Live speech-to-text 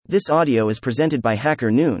This audio is presented by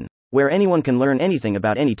Hacker Noon, where anyone can learn anything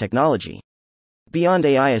about any technology. Beyond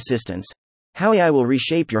AI assistance, how AI will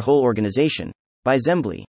reshape your whole organization, by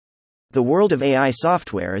Zembly. The world of AI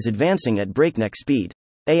software is advancing at breakneck speed.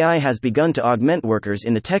 AI has begun to augment workers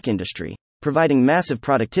in the tech industry, providing massive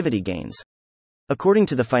productivity gains. According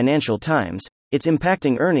to the Financial Times, it's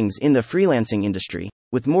impacting earnings in the freelancing industry,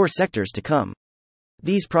 with more sectors to come.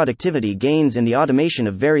 These productivity gains and the automation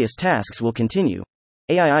of various tasks will continue.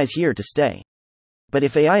 AI is here to stay. But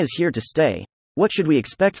if AI is here to stay, what should we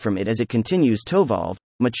expect from it as it continues to evolve,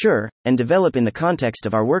 mature, and develop in the context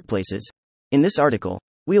of our workplaces? In this article,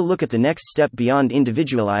 we'll look at the next step beyond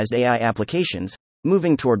individualized AI applications,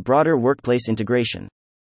 moving toward broader workplace integration.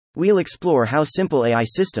 We'll explore how simple AI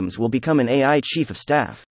systems will become an AI chief of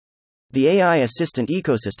staff. The AI assistant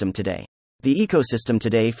ecosystem today. The ecosystem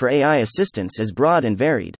today for AI assistants is broad and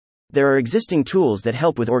varied. There are existing tools that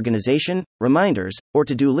help with organization, reminders, or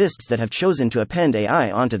to-do lists that have chosen to append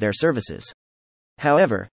AI onto their services.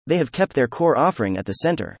 However, they have kept their core offering at the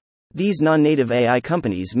center. These non-native AI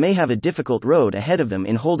companies may have a difficult road ahead of them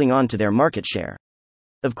in holding on to their market share.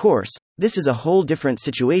 Of course, this is a whole different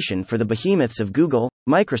situation for the behemoths of Google,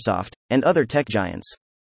 Microsoft, and other tech giants.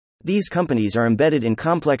 These companies are embedded in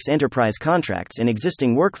complex enterprise contracts and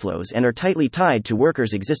existing workflows and are tightly tied to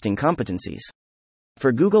workers' existing competencies.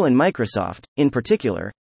 For Google and Microsoft, in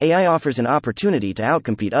particular, AI offers an opportunity to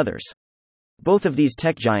outcompete others. Both of these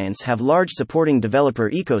tech giants have large supporting developer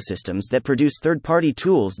ecosystems that produce third-party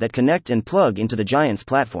tools that connect and plug into the giants'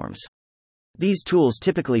 platforms. These tools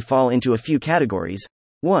typically fall into a few categories.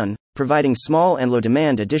 1. Providing small and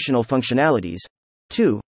low-demand additional functionalities.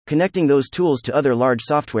 2. Connecting those tools to other large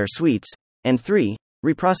software suites. And 3.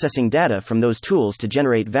 Reprocessing data from those tools to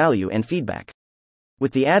generate value and feedback.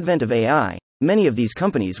 With the advent of AI, many of these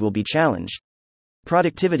companies will be challenged.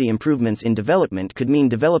 Productivity improvements in development could mean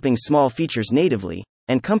developing small features natively,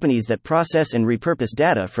 and companies that process and repurpose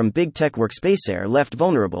data from big tech workspaces are left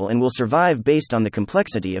vulnerable and will survive based on the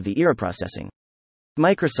complexity of the era processing.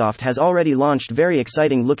 Microsoft has already launched very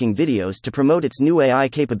exciting-looking videos to promote its new AI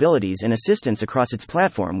capabilities and assistance across its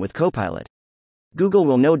platform with Copilot. Google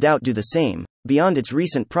will no doubt do the same, beyond its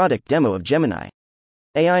recent product demo of Gemini.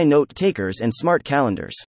 AI note takers and smart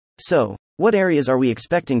calendars. So, what areas are we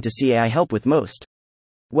expecting to see AI help with most?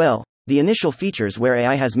 Well, the initial features where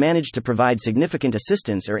AI has managed to provide significant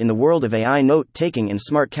assistance are in the world of AI note-taking and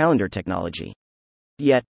smart calendar technology.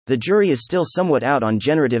 Yet, the jury is still somewhat out on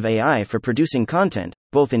generative AI for producing content,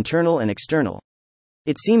 both internal and external.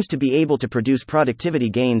 It seems to be able to produce productivity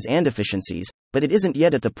gains and efficiencies, but it isn't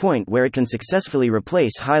yet at the point where it can successfully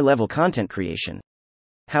replace high-level content creation.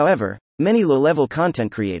 However, many low-level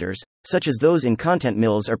content creators, such as those in content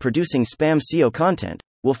mills or producing spam SEO content,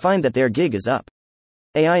 will find that their gig is up.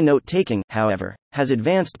 AI note-taking, however, has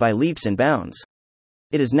advanced by leaps and bounds.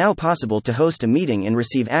 It is now possible to host a meeting and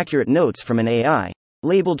receive accurate notes from an AI,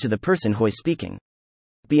 labeled to the person who is speaking.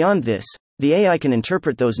 Beyond this, the AI can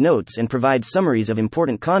interpret those notes and provide summaries of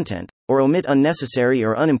important content, or omit unnecessary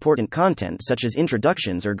or unimportant content such as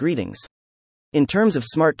introductions or greetings. In terms of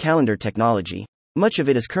smart calendar technology, much of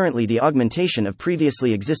it is currently the augmentation of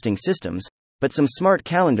previously existing systems, but some smart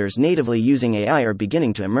calendars natively using AI are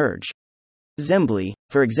beginning to emerge. Zembly,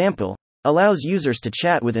 for example, allows users to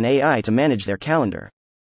chat with an AI to manage their calendar.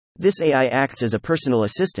 This AI acts as a personal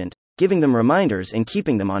assistant, giving them reminders and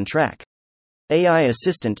keeping them on track. AI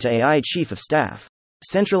assistant to AI chief of staff.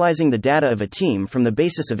 Centralizing the data of a team from the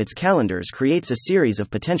basis of its calendars creates a series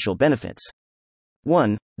of potential benefits.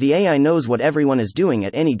 1. The AI knows what everyone is doing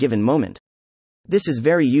at any given moment. This is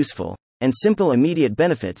very useful, and simple immediate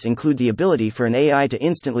benefits include the ability for an AI to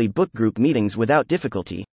instantly book group meetings without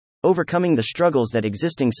difficulty, overcoming the struggles that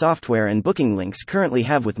existing software and booking links currently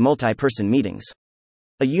have with multi-person meetings.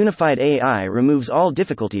 A unified AI removes all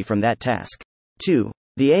difficulty from that task. 2.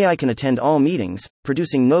 The AI can attend all meetings,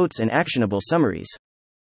 producing notes and actionable summaries.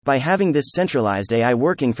 By having this centralized AI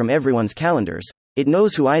working from everyone's calendars, it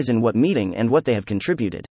knows who is in what meeting and what they have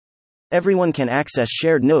contributed. Everyone can access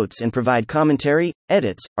shared notes and provide commentary,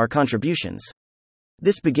 edits, or contributions.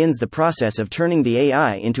 This begins the process of turning the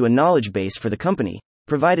AI into a knowledge base for the company,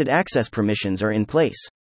 provided access permissions are in place.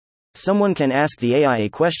 Someone can ask the AI a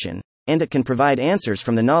question, and it can provide answers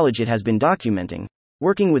from the knowledge it has been documenting,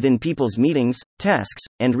 working within people's meetings, tasks,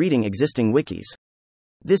 and reading existing wikis.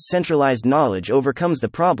 This centralized knowledge overcomes the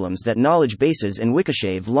problems that knowledge bases and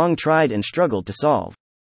Reshape long tried and struggled to solve.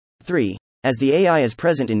 3. As the AI is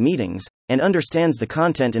present in meetings, and understands the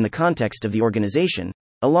content in the context of the organization,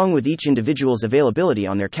 along with each individual's availability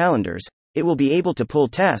on their calendars, it will be able to pull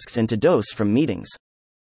tasks and to-dos from meetings.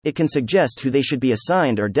 It can suggest who they should be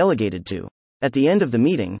assigned or delegated to. At the end of the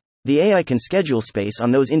meeting, the AI can schedule space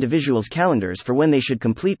on those individuals' calendars for when they should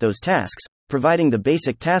complete those tasks, providing the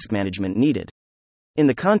basic task management needed. In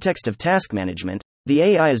the context of task management, the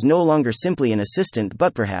AI is no longer simply an assistant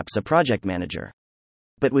but perhaps a project manager.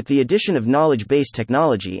 But with the addition of knowledge-based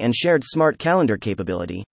technology and shared smart calendar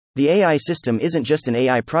capability, the AI system isn't just an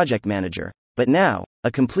AI project manager, but now,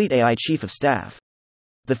 a complete AI chief of staff.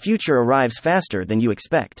 The future arrives faster than you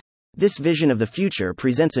expect. This vision of the future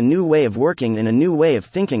presents a new way of working and a new way of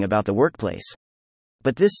thinking about the workplace.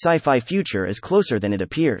 But this sci-fi future is closer than it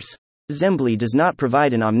appears. Zembly does not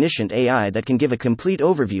provide an omniscient AI that can give a complete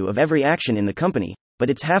overview of every action in the company, but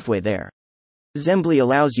it's halfway there. Zembly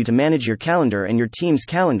allows you to manage your calendar and your team's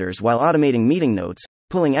calendars while automating meeting notes,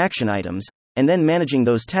 pulling action items, and then managing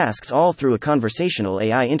those tasks all through a conversational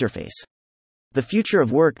AI interface. The future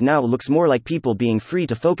of work now looks more like people being free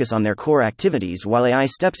to focus on their core activities while AI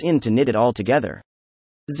steps in to knit it all together.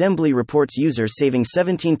 Zembly reports users saving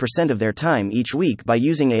 17% of their time each week by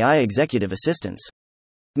using AI executive assistants.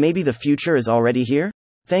 Maybe the future is already here?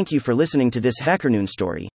 Thank you for listening to this HackerNoon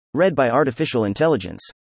story, read by Artificial Intelligence.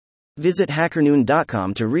 Visit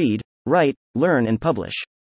hackernoon.com to read, write, learn, and publish.